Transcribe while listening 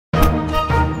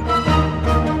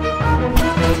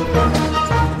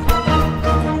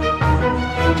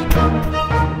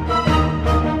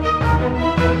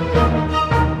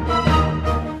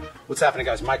What's happening,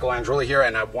 guys? Michael Andreula here,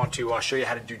 and I want to show you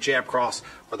how to do jab cross,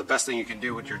 or the best thing you can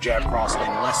do with your jab cross in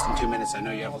less than 2 minutes. I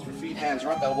know you have your feet, hands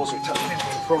are up, elbows are tucked in,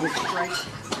 prone straight,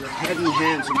 your head and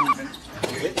hands are moving.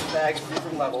 You're hitting the bags at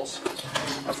different levels.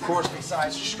 Of course,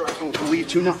 besides striking to lead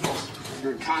two knuckles,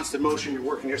 you're in constant motion, you're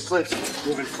working your slips,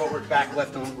 moving forward, back,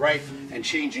 left, and right, and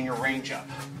changing your range up,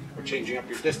 or changing up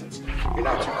your distance. You're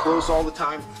not too close all the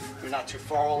time, you're not too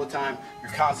far all the time,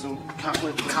 you're constantly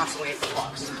in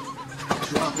flux.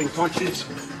 Dropping punches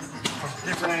from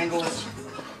different angles,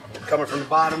 coming from the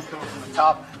bottom, coming from the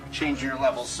top, changing your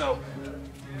levels. So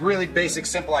really basic,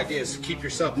 simple ideas. Keep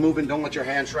yourself moving, don't let your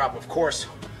hands drop, of course,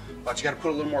 but you got to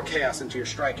put a little more chaos into your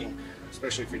striking,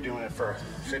 especially if you're doing it for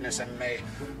fitness MMA.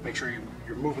 Make sure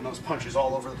you're moving those punches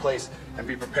all over the place and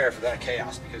be prepared for that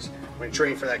chaos, because when you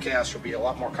train for that chaos, you'll be a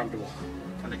lot more comfortable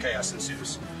when the chaos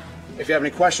ensues. If you have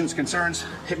any questions, concerns,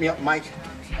 hit me up, Mike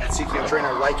at CKO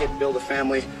Trainer. Like it, build a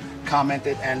family, comment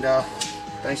it, and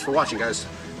thanks for watching, guys.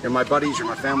 You're my buddies, you're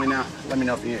my family now. Let me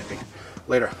know if you need anything.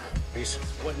 Later. Peace.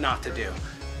 What not to do,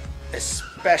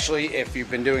 especially if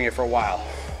you've been doing it for a while.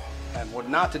 And what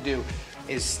not to do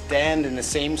is stand in the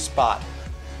same spot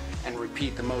and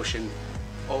repeat the motion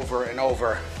over and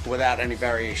over without any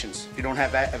variations. If you don't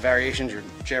have variations, your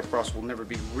jab cross will never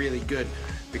be really good,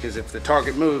 because if the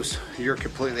target moves, you're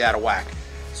completely out of whack.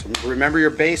 So remember your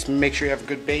base, make sure you have a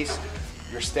good base.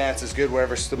 Your stance is good,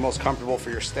 whatever's the most comfortable for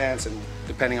your stance, and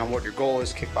depending on what your goal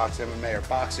is, kickboxing, MMA, or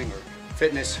boxing, or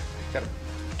fitness, you gotta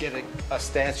get a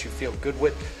stance you feel good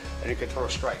with and you can throw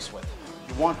strikes with.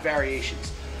 You want variations.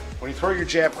 When you throw your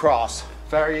jab cross,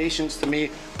 variations to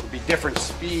me would be different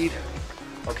speed,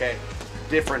 okay,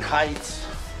 different heights,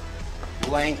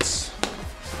 lengths,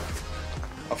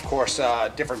 of course,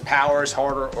 different powers,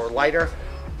 harder or lighter.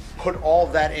 Put all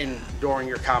of that in during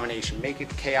your combination. Make it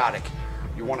chaotic.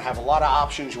 You want to have a lot of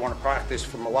options. You want to practice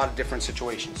from a lot of different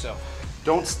situations. So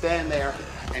don't stand there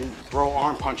and throw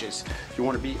arm punches. You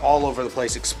want to be all over the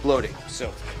place, exploding. So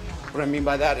what I mean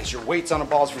by that is your weight's on the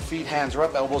balls of your feet, hands are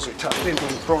up, elbows are tucked in, being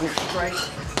thrown straight.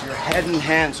 Your head and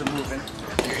hands are moving.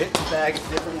 You're hitting the bag at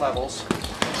different levels.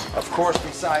 Of course,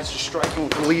 besides just striking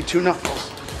to lead two knuckles,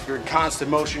 you're in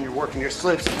constant motion. You're working your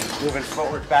slips, moving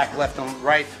forward, back, left, and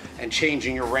right, and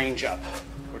changing your range up,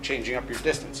 or changing up your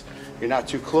distance. You're not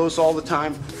too close all the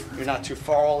time. You're not too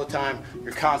far all the time.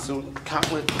 You're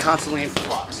constantly in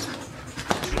flux.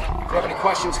 If you have any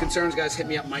questions, concerns, guys, hit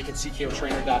me up, Mike at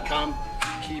CKOtrainer.com.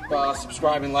 Keep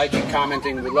subscribing, liking,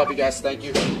 commenting. We love you guys. Thank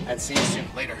you, and see you soon.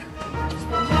 Later.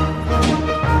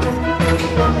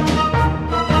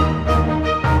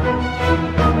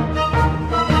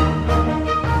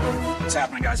 What's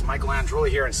happening, guys? Michael Andreula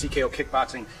here in CKO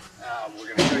Kickboxing. We're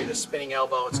going to show you the spinning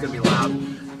elbow. It's going to be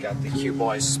loud. Got the Q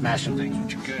boys smashing things,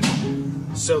 which are good.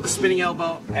 So the spinning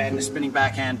elbow and the spinning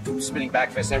backhand, spinning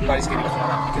back fist, everybody's getting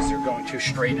caught up because they're going too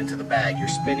straight into the bag. You're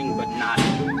spinning but not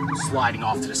sliding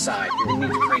off to the side. You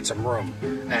need to create some room.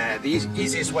 The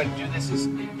easiest way to do this is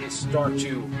start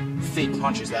to fake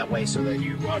punches that way, so that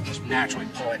you just naturally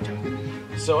pull into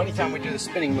it. So anytime we do the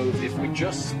spinning move, if we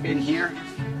just spin here,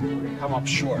 we're going to come up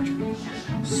short.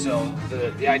 So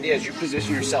the idea is you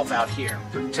position yourself out here.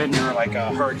 Pretend you're like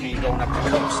a hurricane going up the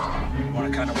coast. You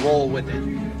want to kind of roll with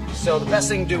it. So the best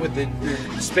thing to do with the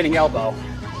spinning elbow,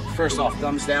 first off,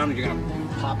 thumbs down, and you're going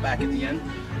to pop back at the end.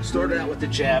 Start it out with the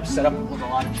jab, set up with a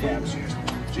lot of jabs. You're just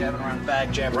jabbing around the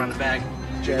bag, jab around the bag,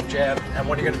 jab, jab. And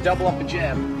when you're going to double up a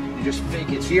jab, you just fake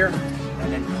it here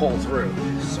and then pull through.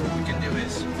 So what we can do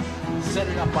is set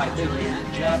it up by literally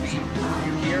jabbing you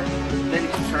here, then you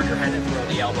can turn your head and throw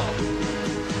the elbow.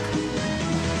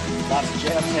 Lots of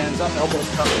jabs, hands up, elbows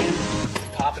coming in,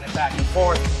 popping it back and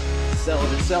forth,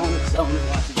 selling it,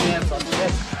 lots of jabs on the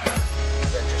head.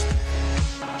 Then just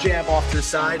jab off to the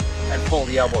side and pull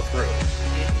the elbow through.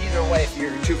 Either way, if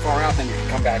you're too far out, then you can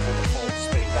come back with a full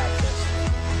spinning back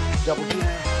fist. Double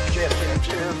jab, jab, jab,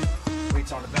 jab.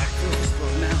 Weights on the back foot, slow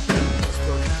it out,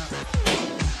 slow it out.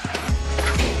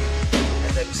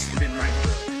 And then spin right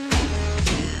through.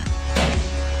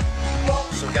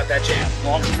 So we got that jab.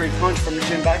 Long straight punch from the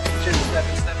chin back to the chin,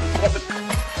 stepping,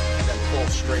 and then pull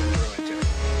straight through into it.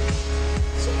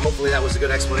 So hopefully that was a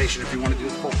good explanation. If you want to do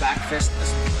the full back fist,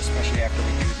 especially after we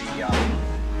do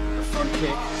the front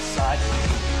kick, side,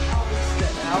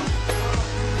 step out,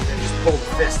 and then just pull the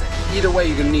fist in. Either way,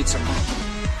 you're going to need some room.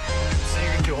 So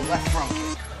you're going to do a left front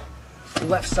kick,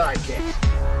 left side kick.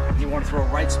 You want to throw a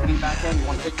right spinning backhand, you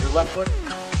want to hit your left foot,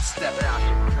 step it out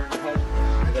here, turn your head,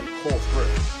 and then pull through.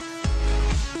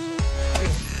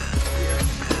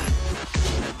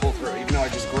 Pull through. Even though I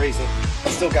just grazed it, I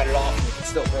still got it off, and you can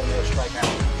still throw another strike out.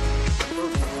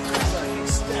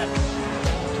 Step.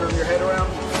 Turn your head around,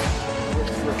 pull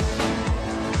through.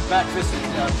 back fist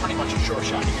is pretty much a short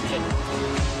shot. You can hit,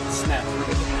 snap through it.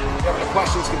 If you have any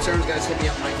questions, concerns, guys, hit me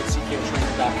up, Mike at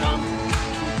cktrainer.com.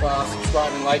 Keep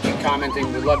subscribing, liking,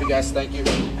 commenting. We love you guys. Thank you,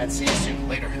 and see you soon.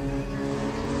 Later.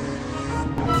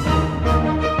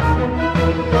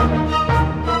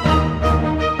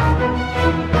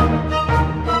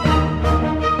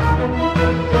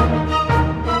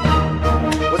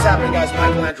 What's happening, guys?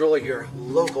 Michael Andreula here,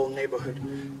 local neighborhood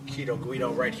Keto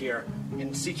Guido right here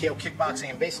in CKO Kickboxing.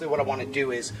 And basically what I want to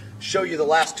do is show you the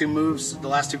last two moves, the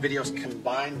last two videos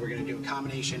combined. We're going to do a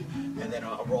combination and then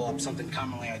I'll roll up something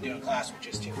commonly I do in class, which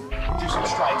is to do some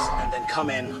strikes and then come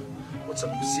in with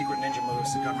some secret ninja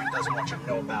moves the government doesn't want you to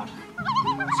know about.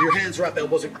 So your hands are up,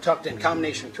 elbows are tucked in.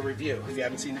 Combination to review if you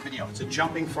haven't seen the video. It's a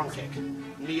jumping front kick.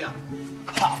 Knee up,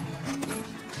 pop,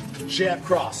 jab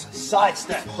cross, side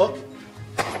step, hook,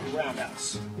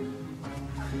 roundhouse.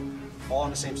 All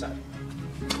on the same side.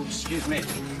 Oops, excuse me.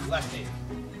 Left knee.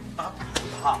 Up,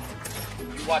 pop.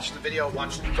 You watch the video,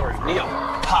 watch the tutorial. Knee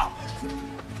up, pop.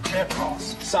 Jab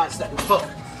cross, side step, hook.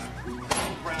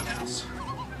 Roundhouse.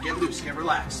 Get loose, get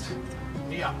relaxed.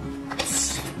 Knee up.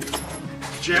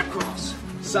 Jab cross,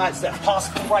 side step.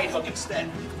 Possible right hook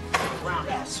instead.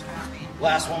 Roundhouse.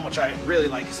 Last one, which I really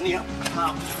like, is knee up,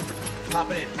 pop. Pop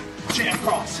it in. Jab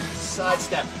cross, side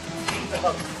step. The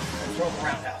hook. Throw the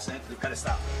roundhouse, and you gotta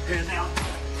stop. Hand down,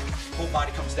 whole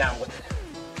body comes down with it.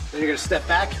 Then you're gonna step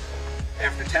back.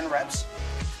 After 10 reps,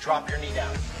 drop your knee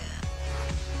down.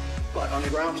 Butt on the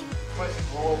ground, foot,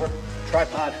 roll over,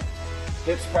 tripod,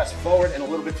 hips press forward and a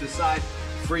little bit to the side.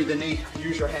 Free the knee,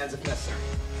 use your hands if necessary.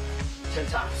 10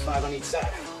 times, 5 on each side.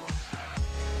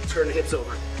 Turn the hips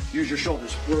over, use your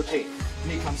shoulders, rotate.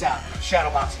 Knee comes out,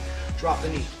 shadow boxing. Drop the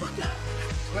knee, butt down,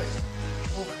 twist,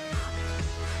 over.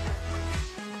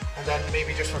 And then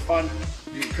maybe just for fun,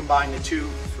 you can combine the two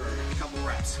for a couple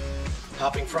reps.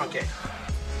 Hopping front kick.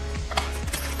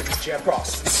 Jab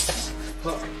cross.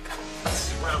 Hook.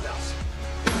 Roundhouse.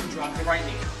 Drop the right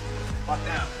knee. Butt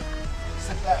down.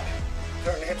 Sit back.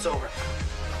 Turn the hips over.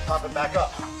 Pop it back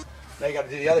up. Now you got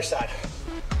to do the other side.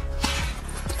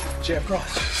 Jab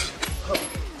cross.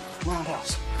 Hook.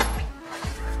 Roundhouse.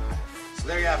 So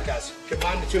there you have it, guys.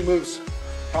 Combine the two moves.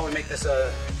 Probably make this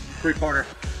a three-parter.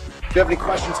 If you have any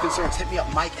questions, concerns, hit me up,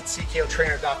 Mike at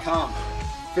cktrainer.com.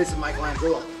 Visit Michael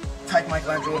Andreula. Type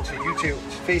Michael Andreula into YouTube,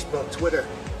 Facebook, Twitter,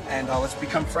 and let's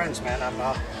become friends, man.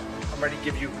 I'm ready to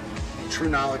give you true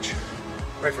knowledge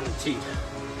right from the teeth.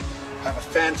 Have a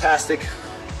fantastic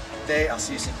day. I'll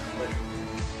see you soon. Later.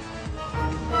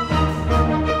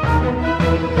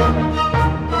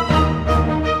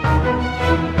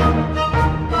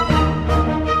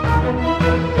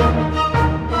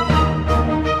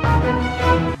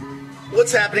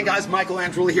 What's happening, guys? Michael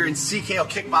Andreula here in CKO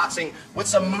Kickboxing with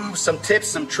some moves, some tips,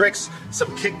 some tricks,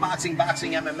 some kickboxing,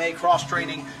 boxing, MMA,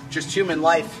 cross-training, just human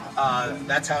life.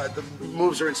 That's how the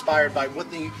moves are inspired by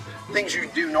what the things you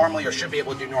do normally or should be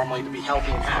able to do normally to be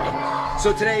healthy and happy.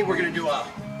 So today we're going to do a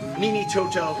Nini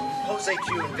Toto Jose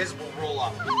Q invisible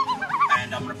roll-up.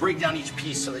 And I'm going to break down each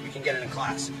piece so that you can get it in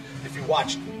class. If you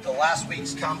watched the last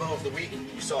week's combo of the week,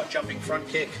 you saw a jumping front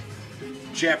kick,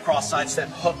 jab cross, side step,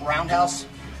 hook, roundhouse.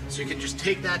 So you can just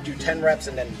take that, do 10 reps,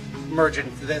 and then merge it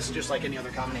into this just like any other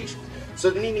combination. So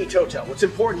the Nini Toto, what's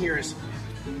important here is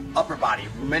upper body.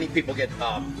 Many people get,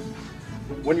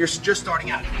 when you're just starting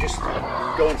out, you just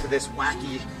go into this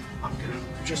wacky, I'm gonna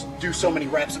just do so many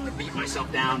reps, I'm gonna beat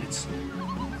myself down. It's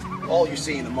all you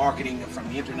see in the marketing from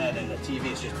the internet and the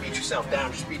TV is just beat yourself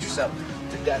down, just beat yourself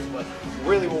to death. But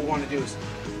really what we want to do is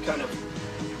kind of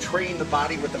train the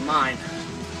body with the mind.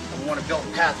 We want to build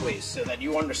pathways so that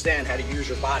you understand how to use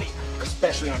your body,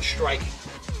 especially on striking.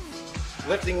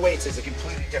 Lifting weights is a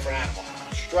completely different animal.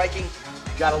 Striking,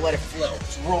 you gotta let it flow.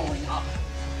 It's rolling up.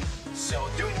 So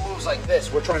doing moves like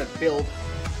this, we're trying to build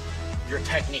your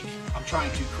technique. I'm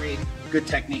trying to create good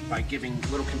technique by giving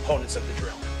little components of the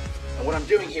drill. And what I'm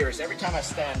doing here is every time I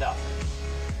stand up,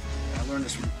 and I learned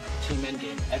this from Team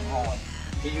Endgame, Ed Roland,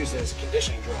 he used it as a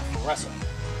conditioning drill for wrestling.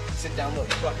 Sit down low, you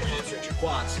drop your hamstrings, your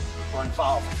quads, run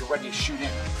foul if you're ready to shoot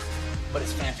in. But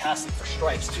it's fantastic for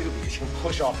strikes too because you can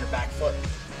push off your back foot.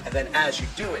 And then as you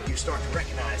do it, you start to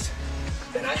recognize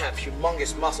that I have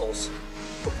humongous muscles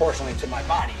proportionally to my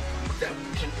body that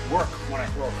can work when I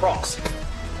throw a cross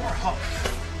or a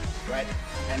hook, right?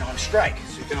 And on strike,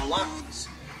 so you can unlock these.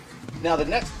 Now the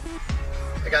next,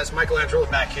 hey guys, Michael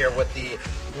Andreula back here with the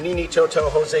Nini Toto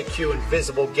Jose Q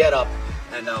invisible getup.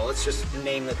 And let's just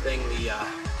name the thing the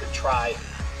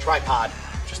tripod,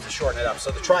 just to shorten it up. So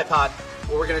the tripod,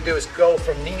 what we're gonna do is go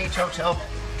from Nini Toto,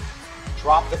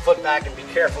 drop the foot back, and be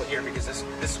careful here because this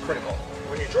is critical.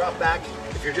 When you drop back,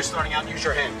 if you're just starting out, use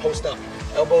your hand, post up,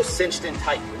 elbows cinched in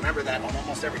tight. Remember that on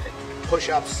almost everything.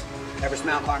 Push-ups, Everest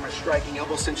mountain climbers, striking,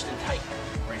 elbows cinched in tight,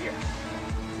 right here.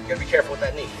 You gotta be careful with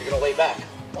that knee. You're gonna lay back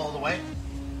all the way,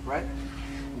 right?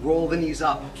 Roll the knees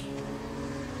up.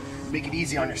 Make it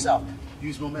easy on yourself.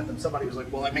 Use momentum. Somebody was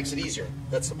like, well, that makes it easier.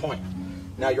 That's the point.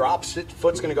 Now your opposite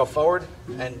foot's gonna go forward,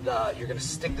 and you're gonna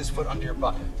stick this foot under your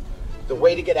butt. The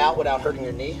way to get out without hurting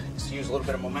your knee is to use a little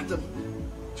bit of momentum.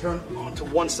 Turn onto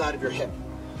one side of your hip.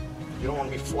 You don't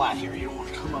want to be flat here. You don't want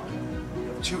to come up. You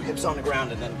have two hips on the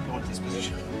ground and then go into this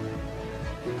position.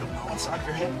 Go one side of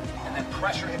your hip and then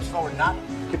press your hips forward, not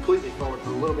completely forward,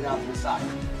 but a little bit out to the side.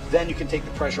 Then you can take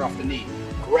the pressure off the knee.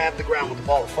 Grab the ground with the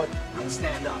ball of foot and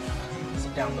stand up.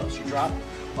 Sit down low. So you drop,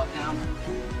 butt down,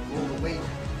 roll the weight,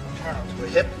 turn onto a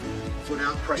hip, foot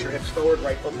out, press your hips forward,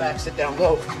 right foot back, sit down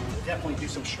low. Definitely do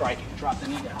some striking. Drop the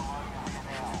knee down.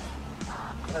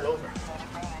 Turn over.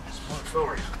 Split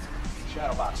forward.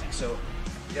 Shadow boxing. So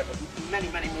you have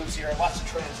many moves here, lots of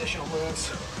transitional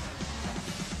moves.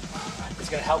 It's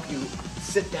going to help you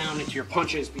sit down into your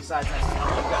punches. Besides that, you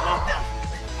got knocked down,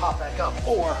 pop back up.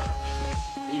 Or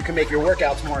you can make your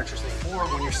workouts more interesting. Or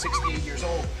when you're 68 years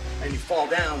old and you fall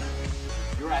down,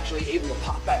 you're actually able to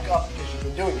pop back up because you've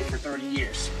been doing it for 30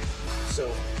 years.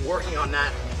 So working on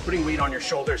that, putting weight on your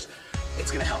shoulders, it's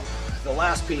going to help. The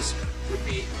last piece would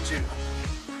be to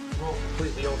roll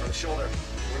completely over the shoulder.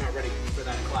 We're not ready for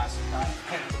that in class.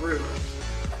 Hand through,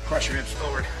 press your hips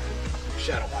forward,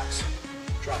 shadow box.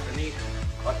 Drop the knee,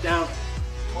 butt down,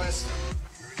 twist.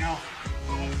 Here we go.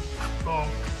 Boom, boom.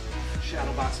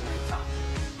 Shadow boxing at the top.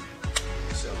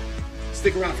 So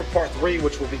stick around for part 3,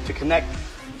 which will be to connect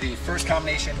the first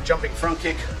combination, jumping front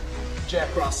kick, jab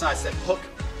cross side step hook,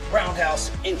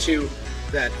 roundhouse into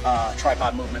that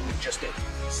tripod movement we just did.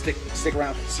 Stick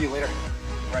around. See you later.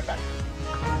 Right back.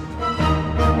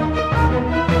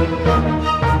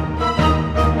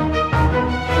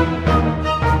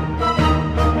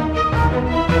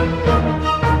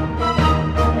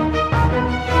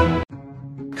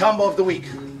 Combo of the week.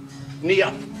 Knee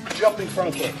up, jumping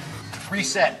front kick,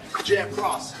 reset, jab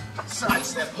cross, side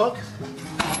step hook,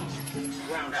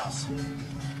 roundhouse.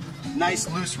 Nice,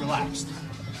 loose, relaxed.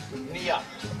 Knee up.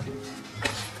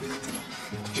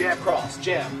 Jab cross,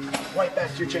 jab, right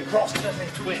back to your chin, cross step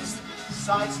and twist.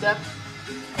 Side step,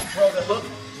 throw the hook.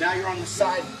 Now you're on the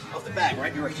side of the bag,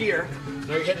 right? You're here,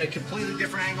 now you're hitting a completely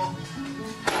different angle.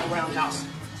 Roundhouse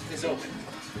is open.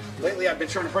 Lately I've been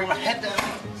trying to bring my head down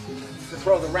to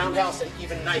throw the roundhouse and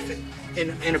even knife it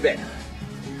in a bit.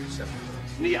 So,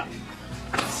 knee up,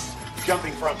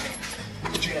 jumping front kick,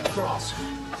 jab cross,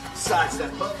 side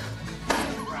step hook,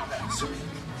 roundhouse.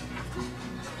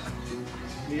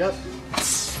 Knee up,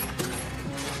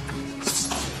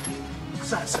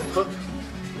 side step hook,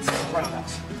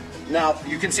 roundhouse. Now,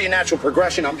 you can see a natural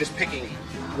progression. I'm just picking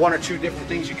 1 or 2 different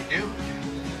things you can do.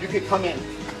 You could come in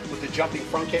with the jumping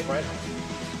front kick, right?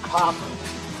 Pop,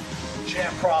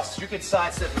 jab cross. You could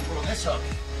side step and throw this hook,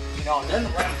 you know, and then the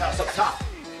roundhouse up top.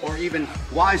 Or even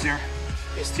wiser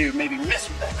is to maybe miss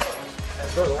with that hook and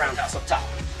throw the roundhouse up top.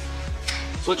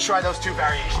 So let's try those 2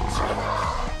 variations.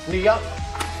 Knee up,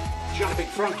 jumping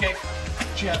front kick,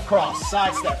 jab cross,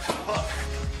 side step, hook,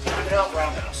 turn it out,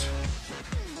 roundhouse.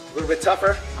 A little bit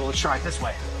tougher, but let's try it this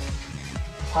way.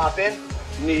 Pop in,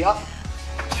 knee up,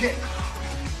 kick,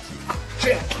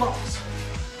 jab cross.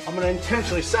 I'm gonna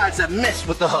intentionally side step, miss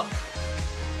with the hook.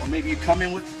 Or maybe you come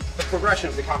in with the progression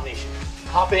of the combination.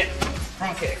 Hop in,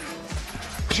 front kick,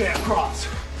 jab cross,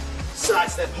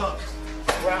 side step hook,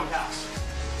 roundhouse.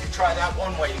 You try that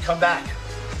one way, you come back.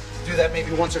 Do that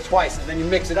maybe once or twice, and then you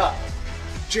mix it up.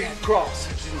 Jab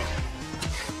cross, excuse me.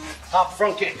 Hop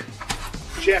front kick,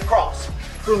 jab cross,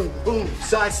 boom, boom,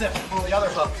 side step, pull the other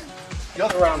hook, the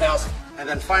other roundhouse, and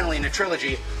then finally in a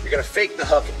trilogy, you're gonna fake the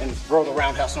hook and throw the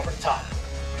roundhouse over the top.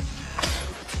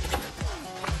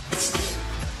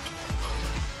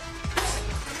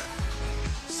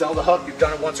 Sell the hook, you've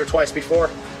done it once or twice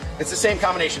before. It's the same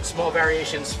combination, small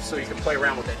variations, so you can play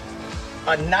around with it.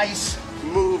 A nice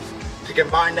move to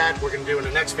combine that, we're gonna do in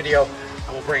the next video,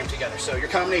 and we'll bring them together. So your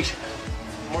combination,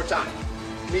 one more time.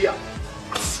 Knee up,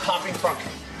 hopping front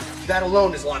kick. That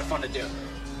alone is a lot of fun to do.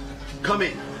 Come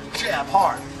in, jab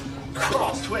hard,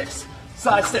 cross twist,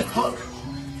 side step hook,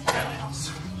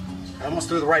 roundhouse. I almost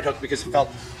threw the right hook because it felt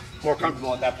more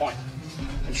comfortable at that point.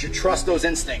 And you should trust those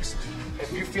instincts.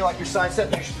 If you feel like you're side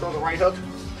step, you should throw the right hook.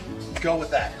 Go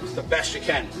with that, the best you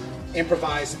can.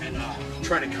 Improvise and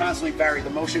try to constantly vary the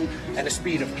motion and the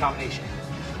speed of the combination.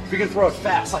 If you can throw it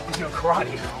fast like you do in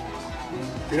karate,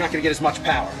 you're not gonna get as much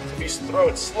power. If you throw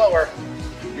it slower,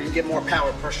 you're gonna get more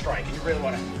power per strike. And you really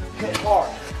wanna hit hard.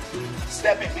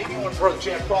 Step in, maybe you wanna throw the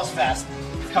jab cross fast,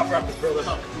 cover up and throw the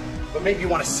hook. But maybe you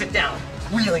want to sit down,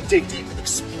 really dig deep, and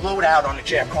explode out on a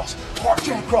jab cross. Hard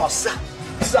jab cross,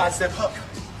 side step hook,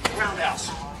 roundhouse.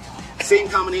 Same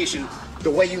combination.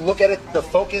 The way you look at it, the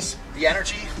focus, the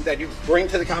energy that you bring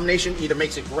to the combination either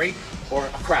makes it great or a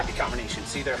crappy combination.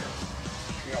 It's either,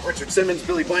 you know, Richard Simmons,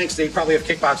 Billy Blanks, they probably have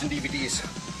kickboxing DVDs.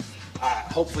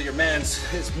 Hopefully your man's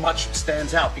as much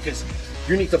stands out because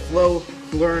you need to flow,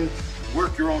 learn,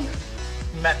 work your own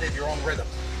method, your own rhythm.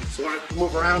 So when I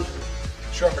move around,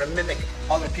 sure, I'm going to mimic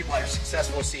other people that are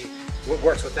successful, see what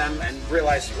works with them and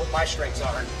realize what my strengths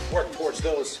are and work towards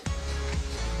those.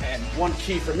 And one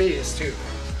key for me is to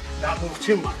not move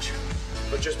too much,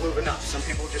 but just move enough. Some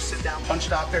people just sit down, punch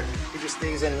doctor, he just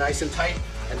stays in nice and tight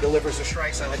and delivers the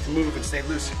strikes. I like to move and stay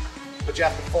loose. But you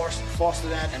have to foster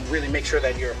that and really make sure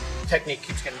that your technique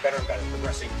keeps getting better and better,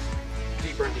 progressing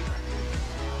deeper and deeper.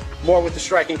 More with the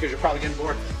striking because you're probably getting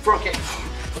bored. Front kick,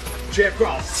 jab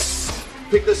cross,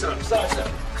 pick this up, side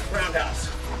step, roundhouse,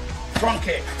 front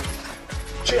kick,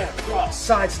 jab cross,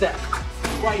 side step,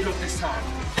 right hook this time,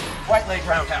 right leg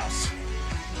roundhouse.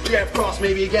 Jab cross,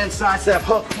 maybe again, side step,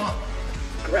 hook,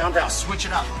 roundhouse, switch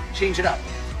it up, change it up.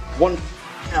 One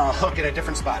hook in a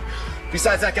different spot.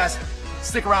 Besides that, guys,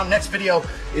 stick around. Next video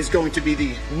is going to be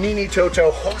the Nini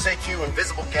Toto Jose Q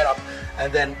invisible getup,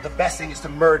 and then the best thing is to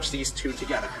merge these two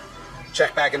together.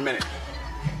 Check back in a minute.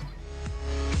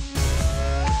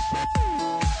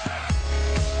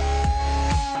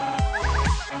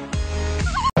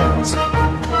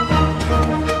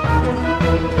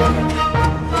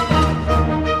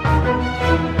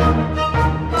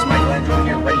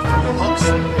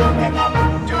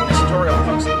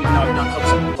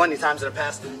 Plenty of times in the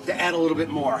past to add a little bit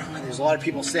more. There's a lot of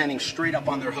people standing straight up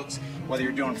on their hooks, whether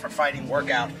you're doing for fighting,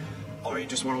 workout, or you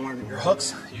just want to learn your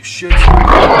hooks. You should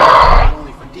not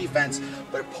only for defense,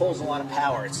 but it pulls a lot of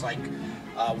power. It's like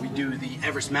we do the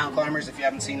Everest mountain climbers. If you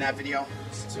haven't seen that video,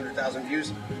 600,000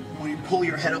 views. When you pull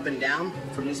your head up and down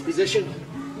from this position,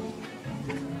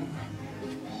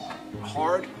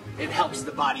 hard, it helps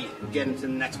the body get into the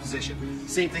next position.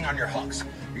 Same thing on your hooks.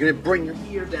 You're going to bring your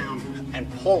ear down and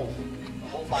pull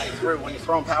whole body through when you're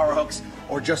throwing power hooks,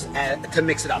 or just to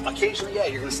mix it up. Occasionally, yeah,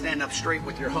 you're going to stand up straight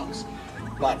with your hooks.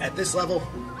 But at this level,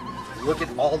 look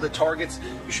at all the targets.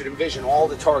 You should envision all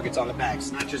the targets on the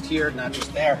bags, not just here, not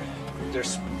just there.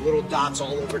 There's little dots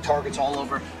all over, targets all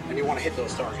over, and you want to hit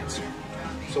those targets.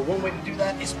 So one way to do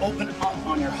that is open up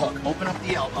on your hook. Open up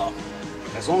the elbow.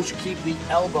 As long as you keep the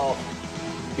elbow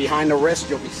behind the wrist,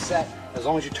 you'll be set. As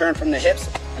long as you turn from the hips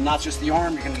and not just the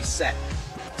arm, you're going to be set.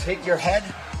 Take your head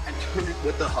and turn it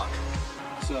with the hook.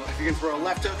 So if you can throw a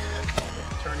left hook,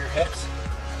 turn your hips,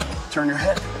 turn your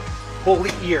head, pull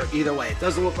the ear either way. It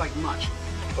doesn't look like much,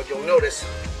 but you'll notice,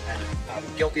 and I'm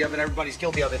guilty of it, everybody's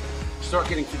guilty of it, you start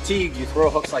getting fatigued, you throw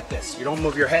hooks like this. You don't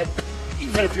move your head,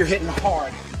 even if you're hitting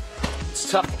hard, it's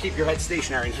tough to keep your head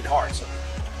stationary and hit hard. So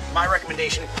my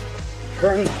recommendation,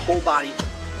 turn the whole body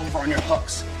over on your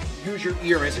hooks. Use your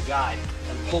ear as a guide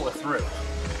and pull it through.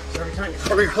 So every time you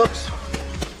throw your hooks,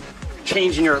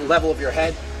 changing your level of your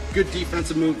head, good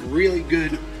defensive move, really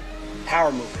good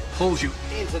power move. It pulls you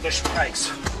into the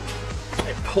strikes.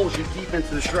 It pulls you deep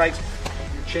into the strikes.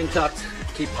 Your chin tucked,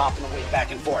 keep popping the weight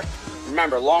back and forth.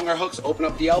 Remember, longer hooks open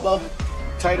up the elbow,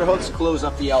 tighter hooks close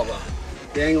up the elbow.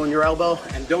 The angle in your elbow,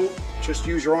 and don't just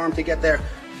use your arm to get there.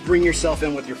 Bring yourself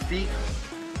in with your feet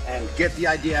and get the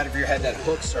idea out of your head that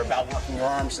hooks are about working your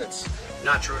arms. That's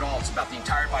not true at all. It's about the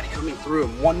entire body coming through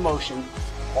in one motion,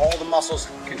 all the muscles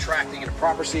contracting in a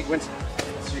proper sequence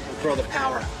so you can throw the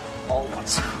power all at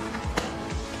once.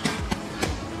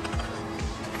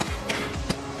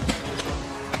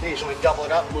 Occasionally double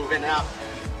it up, move in and out.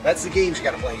 That's the games you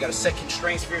gotta play. You gotta set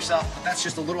constraints for yourself, but that's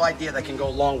just a little idea that can go a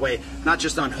long way, not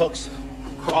just on hooks,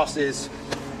 crosses,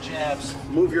 jabs.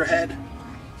 Move your head,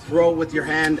 throw with your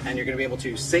hand, and you're gonna be able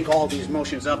to sync all these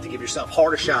motions up to give yourself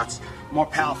harder shots, more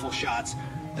powerful shots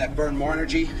that burn more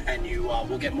energy, and you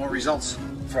will get more results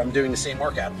from doing the same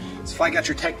workout. So if I got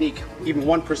your technique even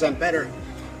 1% better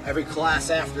every class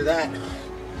after that,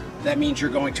 that means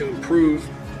you're going to improve,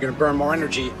 you're gonna burn more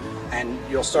energy, and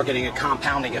you'll start getting a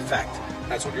compounding effect.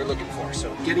 That's what you're looking for.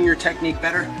 So getting your technique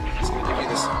better is going to give you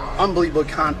this unbelievable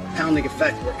compounding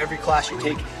effect where every class you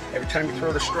take, every time you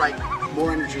throw the strike,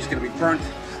 more energy is going to be burnt,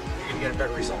 you're going to get a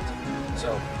better result.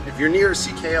 So if you're near a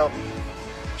CKO,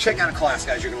 check out a class,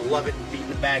 guys. You're going to love it, beating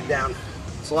the bag down.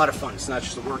 It's a lot of fun. It's not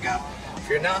just a workout. If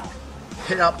you're not,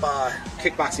 hit up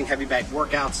Kickboxing Heavy Bag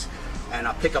Workouts and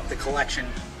pick up the collection,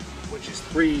 which is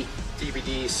 3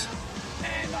 DVDs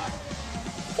and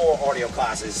 4 audio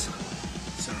classes.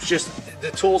 So it's just, the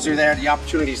tools are there, the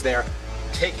opportunity's there.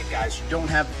 take it, guys. You don't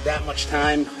have that much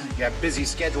time. You have a busy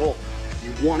schedule.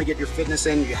 You want to get your fitness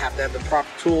in. You have to have the proper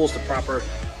tools, the proper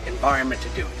environment to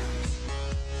do it.